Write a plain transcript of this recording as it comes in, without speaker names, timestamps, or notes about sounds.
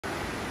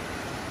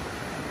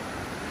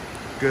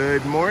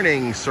Good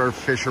morning, surf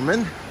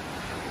fishermen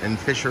and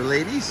fisher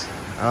ladies.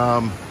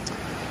 Thought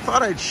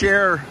I'd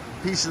share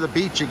a piece of the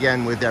beach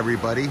again with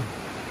everybody.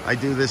 I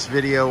do this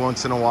video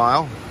once in a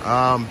while.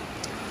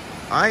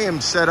 I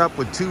am set up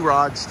with 2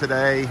 rods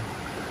today.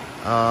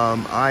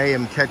 I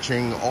am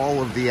catching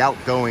all of the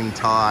outgoing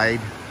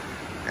tide.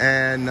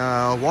 And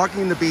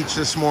walking the beach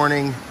this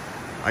morning,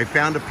 I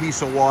found a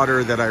piece of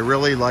water that I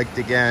really liked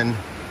again.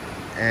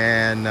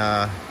 And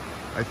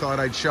I thought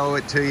I'd show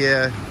it to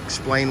you,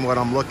 explain what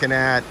I'm looking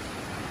at,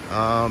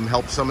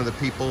 help some of the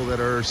people that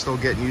are still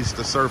getting used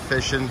to surf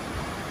fishing.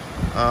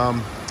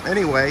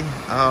 Anyway,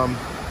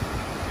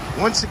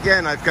 once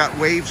again, I've got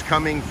waves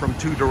coming from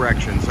 2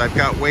 directions. I've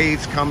got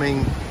waves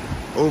coming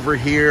over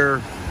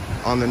here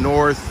on the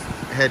north,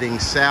 heading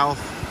south,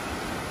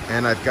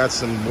 and I've got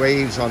some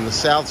waves on the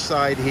south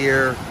side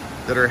here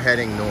that are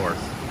heading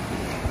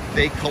north.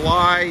 They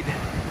collide,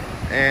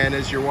 and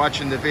as you're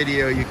watching the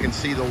video, you can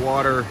see the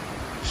water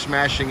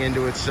smashing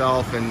into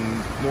itself and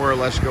more or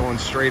less going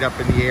straight up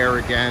in the air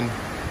again.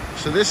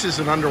 So this is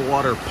an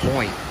underwater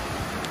point.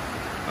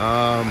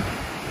 A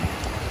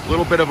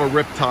little bit of a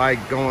rip tide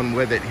going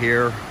with it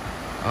here.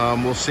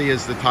 We'll see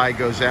as the tide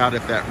goes out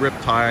if that rip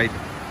tide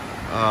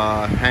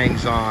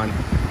hangs on.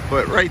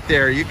 But right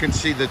there, you can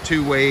see the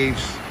 2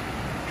 waves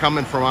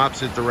coming from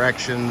opposite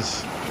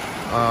directions,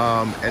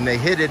 and they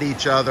hit at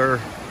each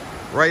other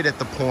right at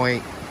the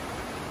point.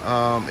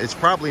 It's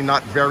probably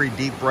not very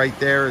deep right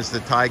there. As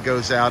the tide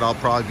goes out, I'll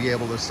probably be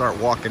able to start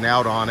walking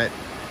out on it.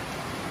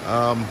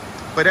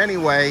 But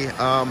anyway,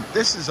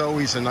 this is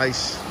always a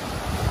nice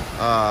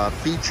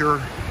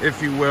feature, if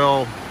you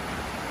will.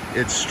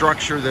 It's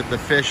structure that the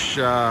fish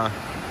are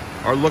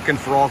looking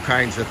for all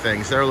kinds of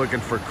things. They're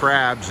looking for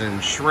crabs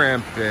and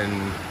shrimp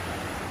and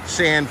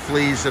sand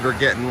fleas that are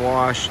getting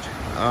washed.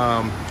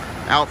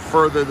 Out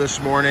further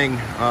this morning,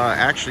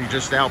 actually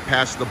just out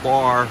past the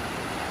bar,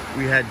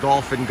 we had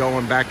dolphin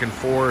going back and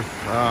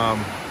forth.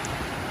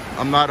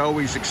 I'm not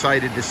always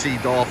excited to see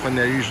dolphin.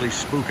 They're usually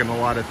spooking a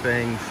lot of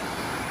things.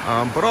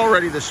 But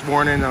already this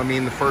morning, I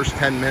mean, the first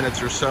 10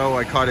 minutes or so,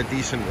 I caught a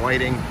decent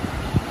whiting.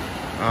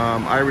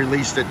 I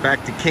released it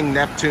back to King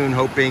Neptune,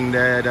 hoping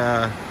that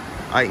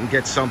I can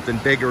get something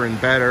bigger and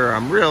better.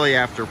 I'm really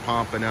after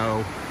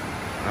pompano.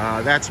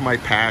 That's my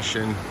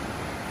passion.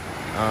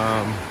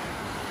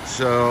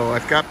 So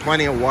I've got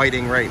plenty of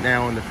whiting right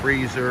now in the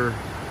freezer,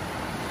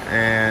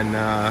 and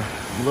a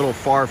little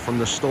far from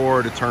the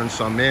store to turn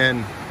some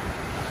in.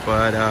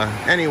 But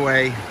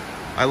anyway,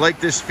 I like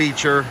this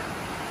feature.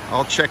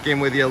 I'll check in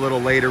with you a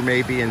little later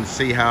maybe and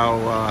see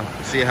how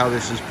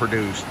this is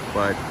produced.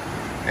 But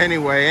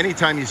anyway,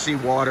 anytime you see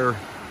water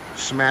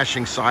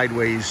smashing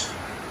sideways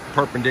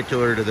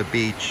perpendicular to the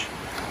beach,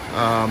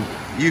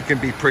 you can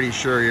be pretty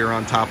sure you're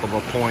on top of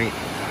a point.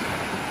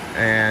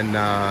 And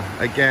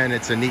again,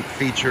 it's a neat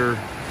feature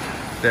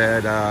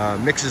that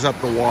mixes up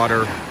the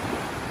water,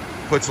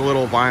 puts a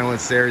little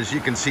violence there. As you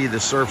can see, the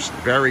surf's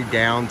very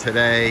down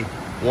today.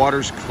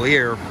 Water's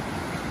clear.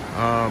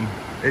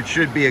 It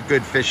should be a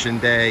good fishing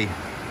day,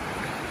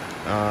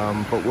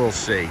 but we'll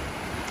see.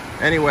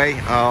 Anyway,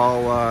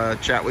 I'll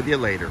chat with you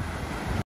later.